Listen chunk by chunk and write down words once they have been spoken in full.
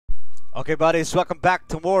Okay, buddies, welcome back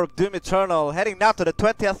to more of Doom Eternal. Heading now to the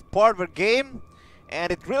 20th part of our game,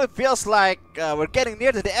 and it really feels like we're getting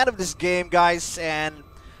near to the end of this game, guys. And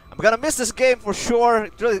I'm gonna miss this game for sure.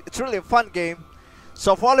 It's really a fun game.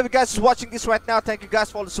 So for all of you guys who's watching this right now, thank you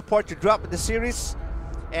guys for all the support you drop in the series.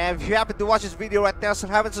 And if you happen to watch this video right now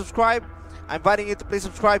and haven't subscribed, I'm inviting you to please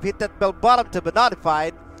subscribe, hit that bell button to be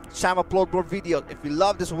notified each time I upload more videos. If you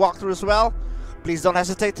love this walkthrough as well, please don't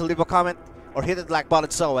hesitate to leave a comment or hit the like button.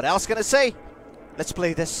 So what else can I say? Let's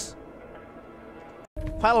play this.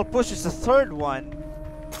 Final push is the third one.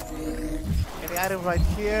 Any item right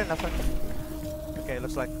here? Nothing. Okay,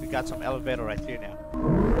 looks like we got some elevator right here now.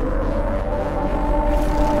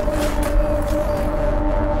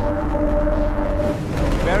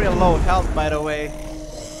 Very low health, by the way.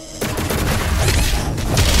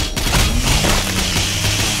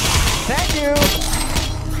 Thank you!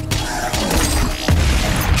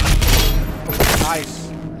 Nice.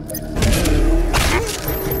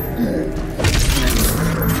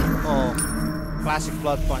 Oh, classic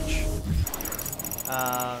blood punch.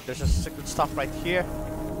 There's a secret stuff right here.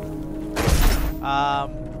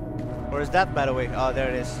 Where is that, by the way? Oh, there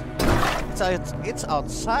it is. It's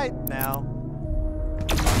outside now.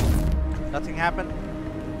 Nothing happened.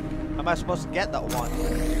 How am I supposed to get that one?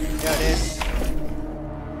 There it is.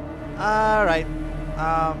 Alright.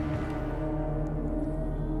 How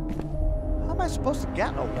am I supposed to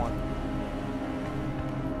get that one?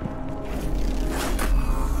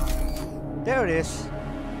 There it is.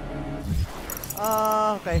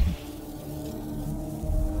 Okay.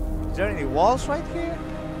 Is there any walls right here?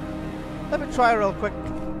 Let me try real quick.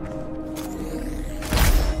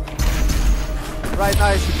 Right,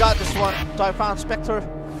 nice, we got this one. So I found Spectre.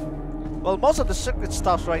 Well, most of the secret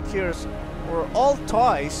stuff right here were all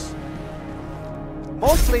toys.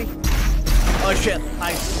 Mostly. Oh shit,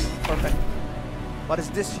 nice. Perfect. What is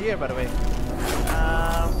this here, by the way?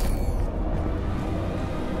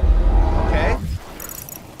 Okay.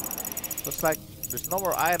 Looks like there's no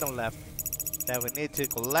more item left that we need to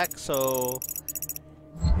collect, so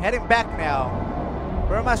heading back now.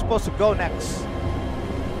 Where am I supposed to go next?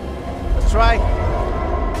 Let's try.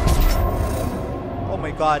 Oh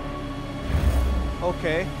my god.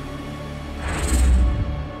 Okay.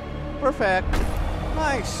 Perfect.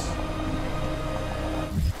 Nice.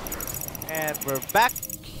 And we're back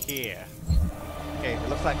here. Okay, it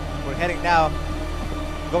looks like we're heading now,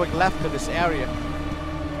 going left to this area.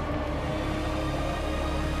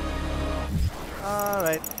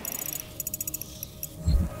 Alright.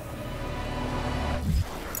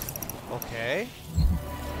 Okay.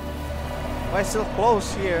 Why still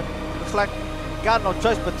close here? Looks like we got no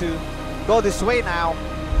choice but to go this way now.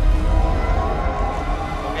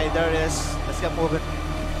 Okay, there it is. Let's get moving.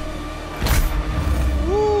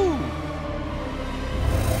 Woo!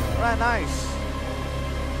 Right, nice.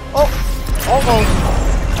 Oh! Almost!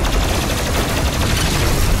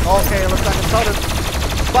 Okay, looks like a sudden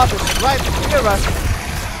buff is right near us.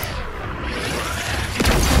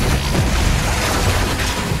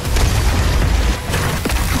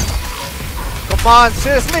 Come on,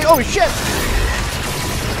 seriously? Oh shit!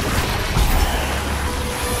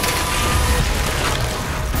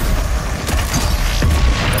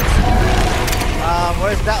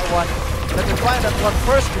 Where's that one? Let me find that one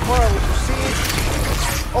first before I will proceed.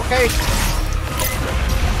 Okay.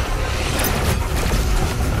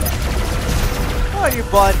 Where are you,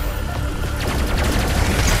 bud?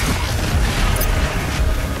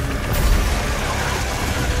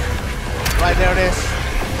 Right, there it is.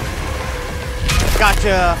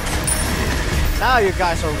 Gotcha. Now you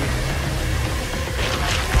guys are weak.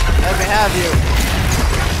 Let me have you.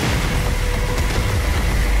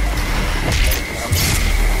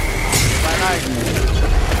 Nice.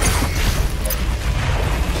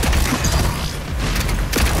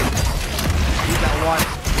 Need that one.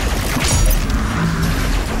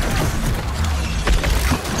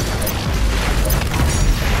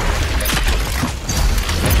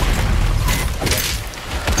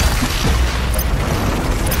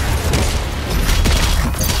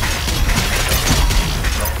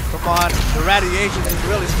 Come on, the radiation is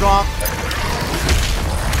really strong.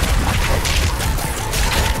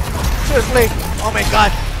 Seriously? Oh my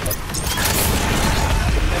god.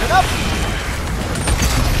 Get it up.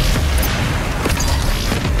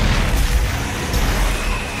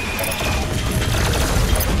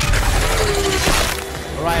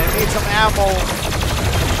 Alright, I need some ammo.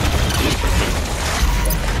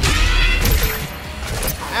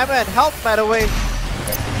 Ammo and health, by the way.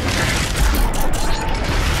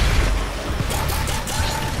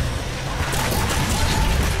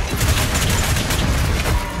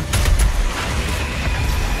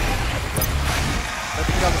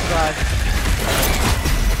 kill this guy.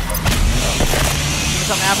 Give me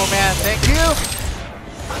some ammo, man. Thank you.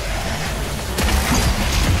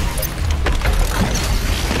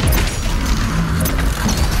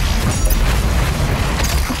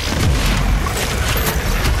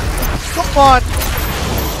 Come on.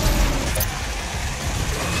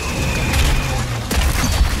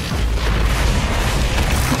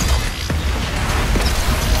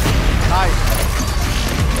 Nice.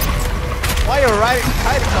 Why are you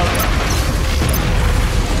hiding from me?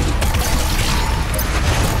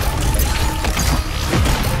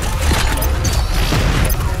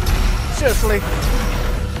 Seriously.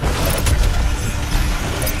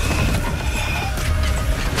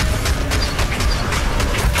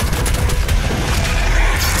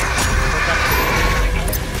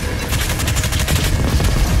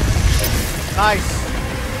 Nice.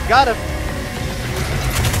 Got him.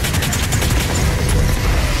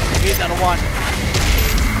 Need that one.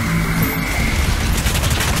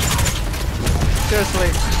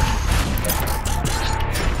 Seriously.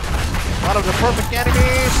 One of the perfect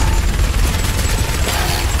enemies.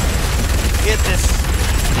 Get this.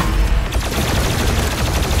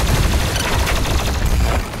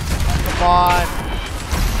 Come on.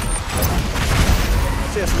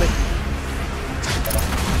 Seriously.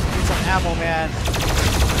 Need some ammo, man.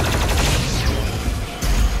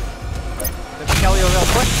 Let me kill you real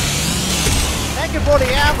quick. Thank you for the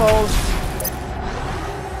ammos.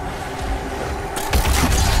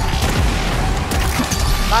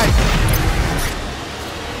 Nice.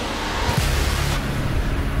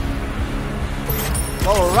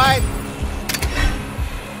 All right.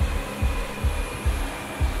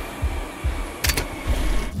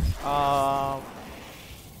 All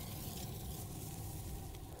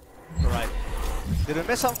right. Did we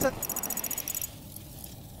miss something?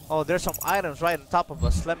 Oh, there's some items right on top of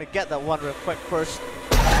us. Let me get that one real quick first.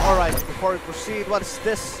 Alright, before we proceed, what is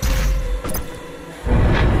this?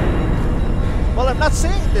 Well, I'm not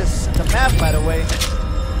seeing this in the map, by the way.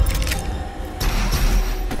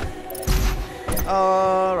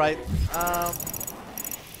 Alright,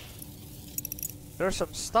 there's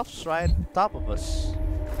some stuffs right on top of us.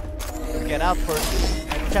 Get out first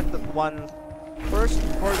and check that one first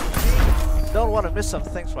before we proceed. Don't want to miss some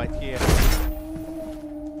things right here.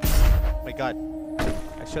 Oh my god,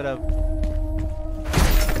 I should have.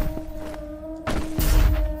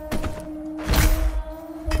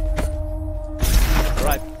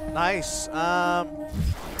 Alright, nice.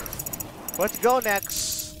 Where to go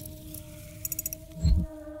next?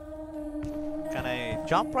 Can I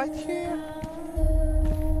jump right here?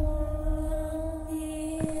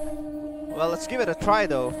 Well, let's give it a try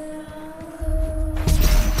though.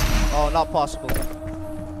 Oh, not possible.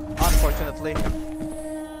 Unfortunately.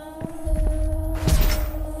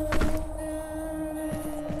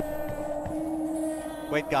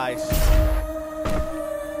 Wait, guys.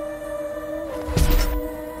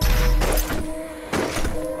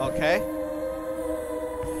 Okay.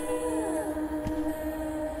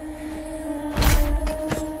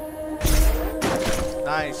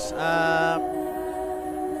 Nice.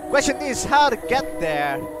 Question is how to get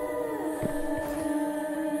there.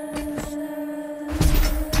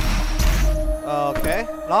 Okay,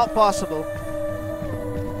 not possible.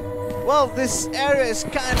 Well, this area is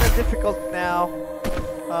kind of difficult now.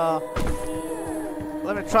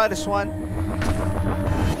 Let me try this one.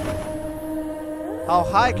 How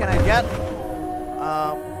high can I get?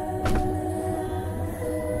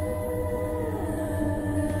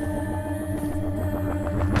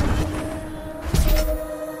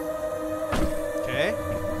 Okay.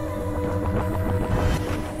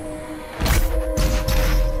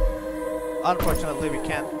 Unfortunately, we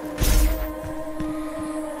can't.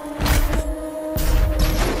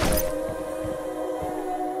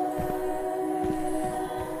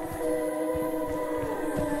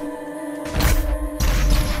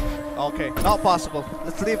 Okay, not possible.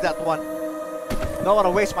 Let's leave that one. Don't want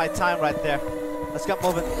to waste my time right there. Let's get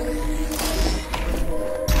moving.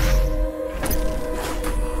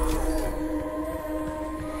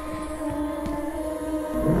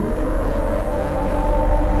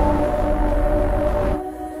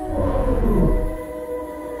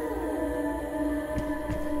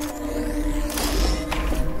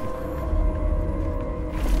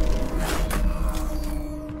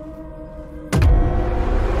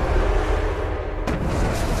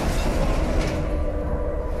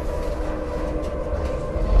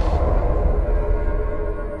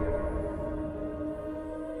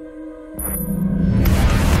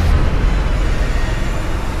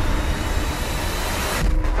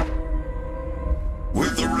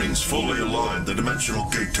 Fully aligned, the dimensional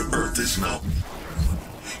gate to Earth is now.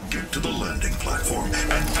 Get to the landing platform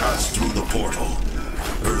and pass through the portal.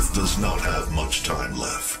 Earth does not have much time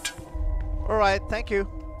left. Alright, thank you.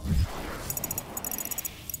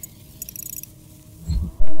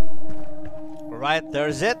 Alright,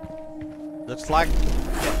 there's it. Looks like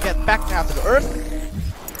we can get back now to the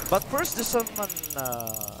Earth. But first, there's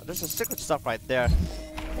a secret stuff right there.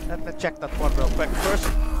 Let me check that one real quick first.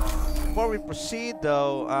 Before we proceed,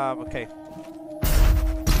 though, okay.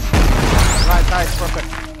 Right, nice, perfect.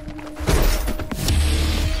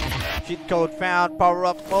 Cheat code found, power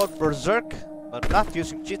up mode, berserk. But not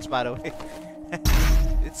using cheats, by the way.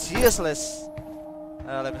 It's useless.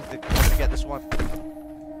 Let me get this one.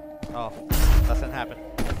 Oh, doesn't happen.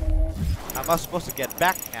 Am I supposed to get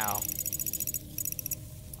back now?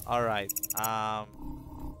 Alright,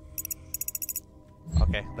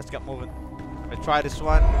 okay, let's get moving. Let me try this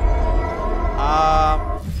one.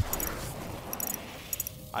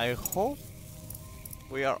 I hope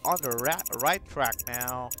we are on the right track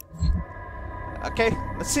now. Okay,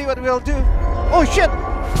 let's see what we'll do. Oh shit!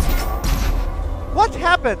 What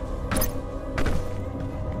happened?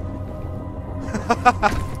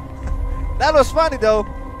 That was funny though.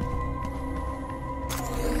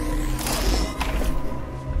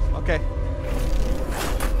 Okay.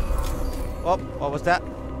 Oh, what was that?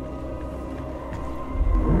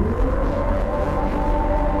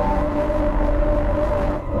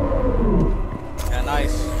 Yeah,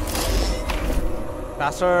 nice.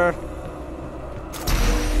 Faster.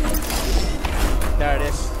 There it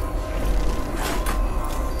is.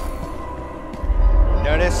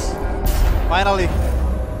 There it is. Finally.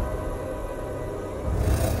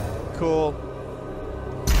 Cool.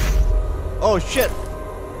 Oh shit.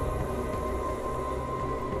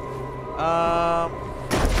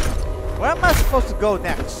 Where am I supposed to go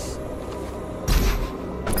next?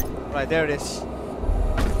 Right, there it is.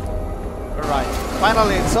 Alright,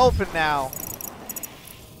 finally it's open now.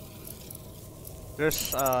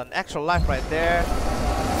 There's an extra life right there.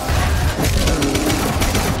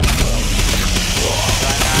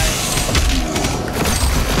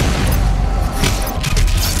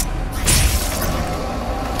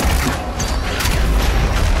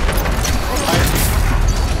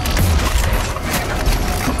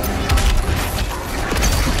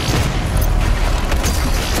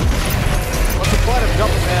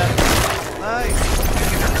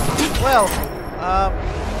 Well,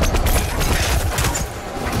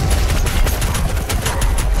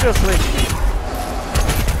 seriously,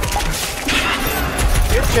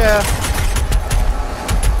 it's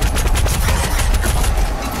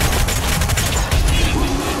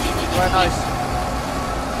very nice.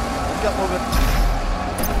 Let's get moving.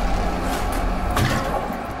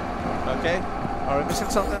 Okay, are we missing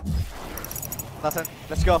something? Nothing.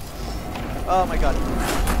 Let's go. Oh my god.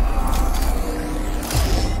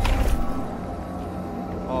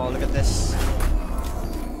 Oh, look at this.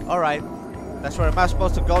 Alright, that's where I'm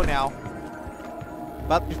supposed to go now.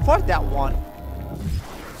 But before that one,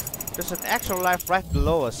 there's an actual life right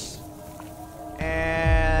below us.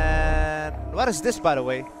 And what is this, by the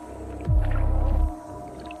way?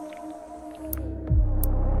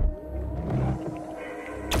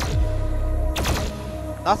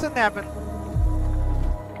 Nothing happened.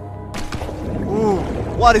 Ooh,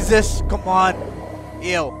 what is this? Come on.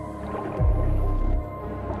 Ew.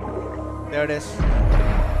 There it is.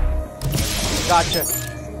 Gotcha.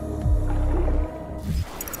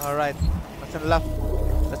 Alright, nothing left.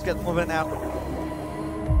 Let's get moving now.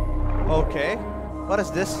 Okay. What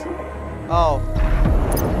is this? Oh.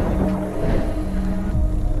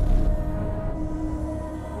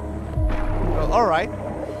 Well, alright.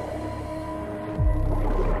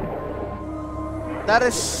 That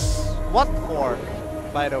is what for,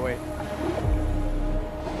 by the way?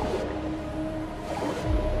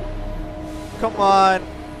 Come on.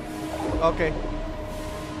 Okay.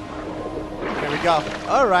 Here we go.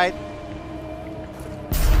 Alright.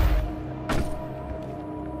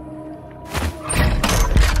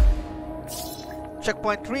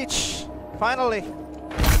 Checkpoint reach. Finally.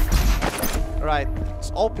 Alright.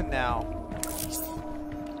 It's open now.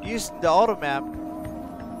 Use the auto map.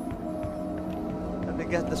 Let me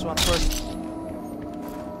get this one first.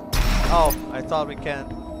 Oh, I thought we can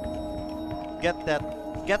get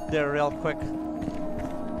there real quick.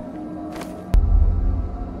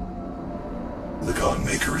 The god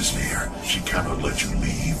Maykr is near. She cannot let you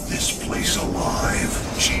leave this place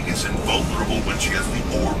alive. She is invulnerable when she has the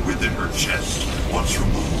orb within her chest. Once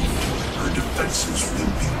removed, her defenses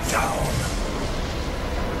will be down.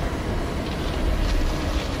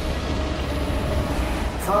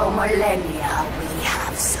 For millennia we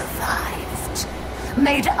have survived.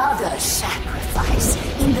 made others sacrifice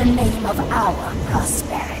in the name of our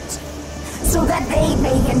prosperity, so that they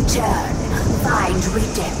may in turn find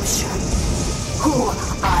redemption. Who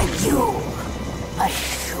are you? A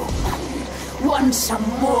human, once a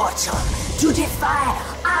mortal, to defy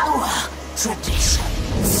our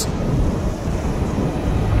traditions.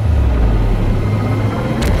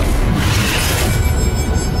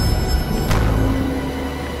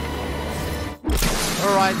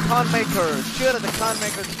 Alright, Con Maykr. Shield at the Con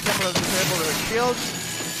Maykr to temporarily disable your shield.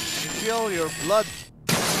 Refill your blood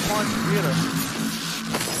punch reader.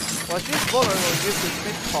 While she's vulnerable, use this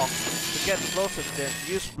mid-talk to get closer, then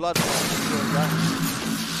use blood punch to heal that.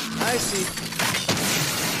 I see.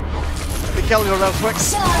 Let me kill you real quick.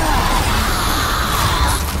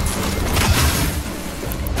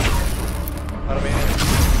 Wait a minute.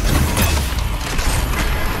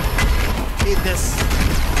 Eat this.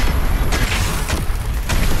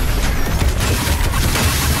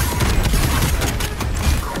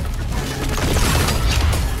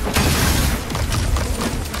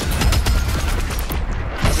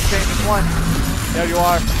 One. There you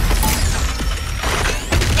are.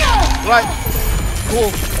 Right.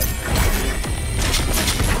 Cool.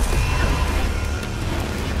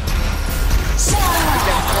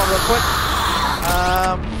 Get this one real quick.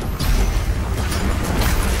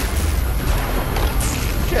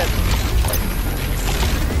 Shit.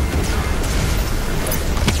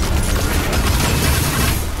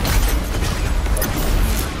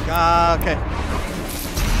 Okay.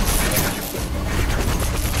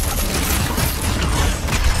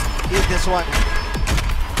 Eat this one.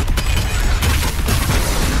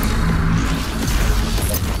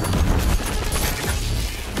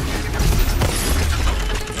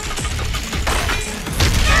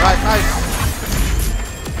 Right, nice.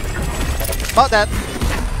 About that.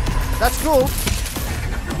 That's cool.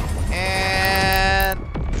 And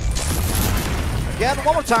again,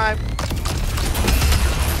 one more time.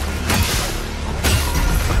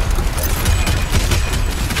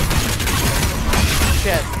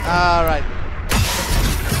 Shit. Alright.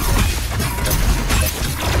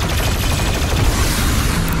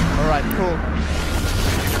 Alright, cool.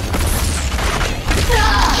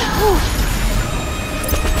 Woo.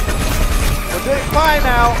 We're doing fine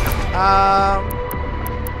now.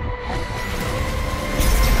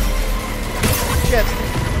 Shit.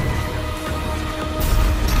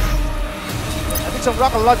 I need some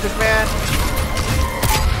rocket launchers, man.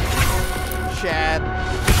 Shit.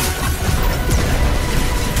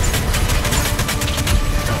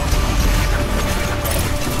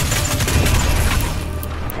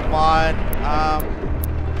 Come on.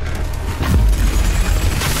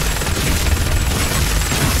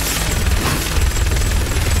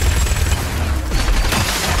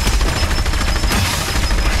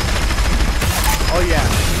 Oh yeah,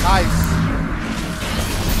 nice.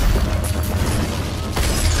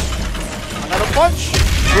 Another punch.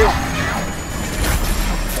 Boom.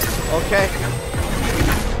 Okay.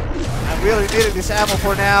 I'm really needing this ammo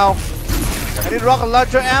for now. I need rocket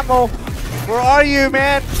launcher ammo. Where are you,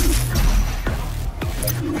 man?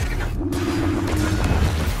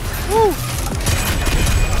 Woo!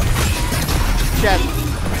 Shit.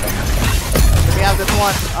 Let me have this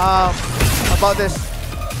one. How about this?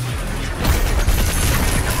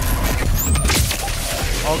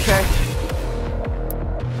 Okay.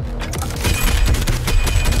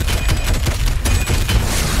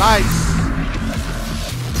 Nice.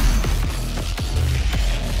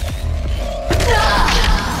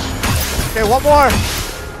 Okay, one more.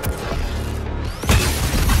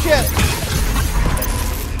 Shit.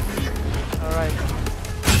 All right.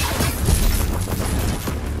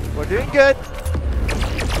 We're doing good.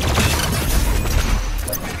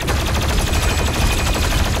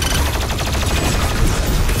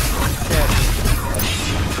 Shit.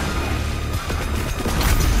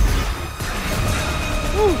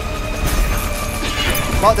 Woo.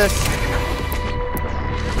 About this.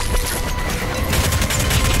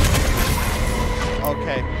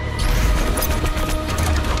 Okay.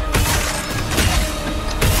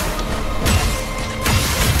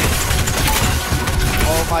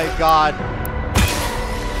 Oh my god.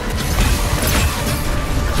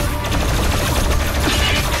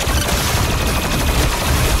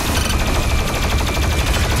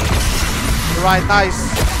 Right, nice.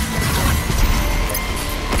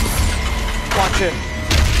 Punch it.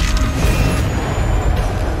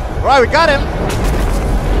 Right, we got him.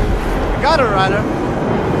 We got him, Ryder.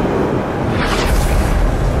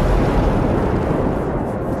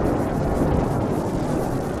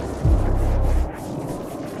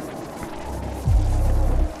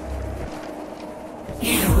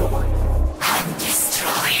 You have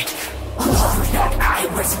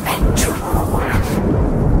was meant to rule.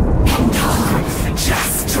 And all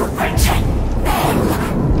just to protect them.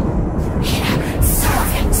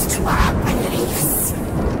 Servants to our beliefs.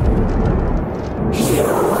 You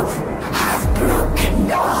have broken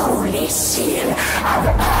the holy seal of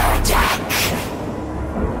Urdak.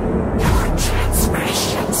 Your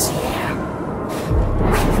transgressions here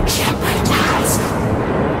will jeopardize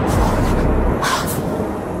all of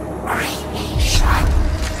creation.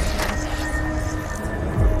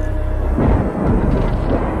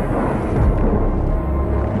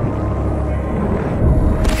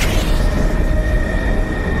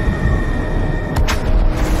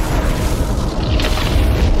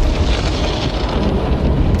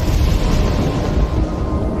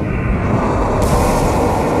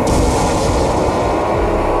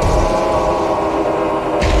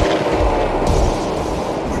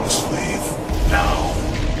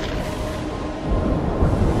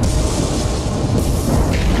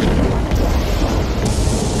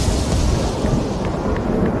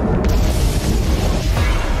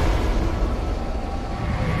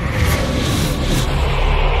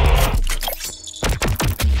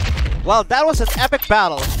 Well, that was an epic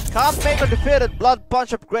battle. Maykr defeated, Blood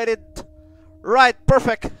Punch upgraded. Right,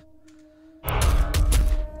 perfect.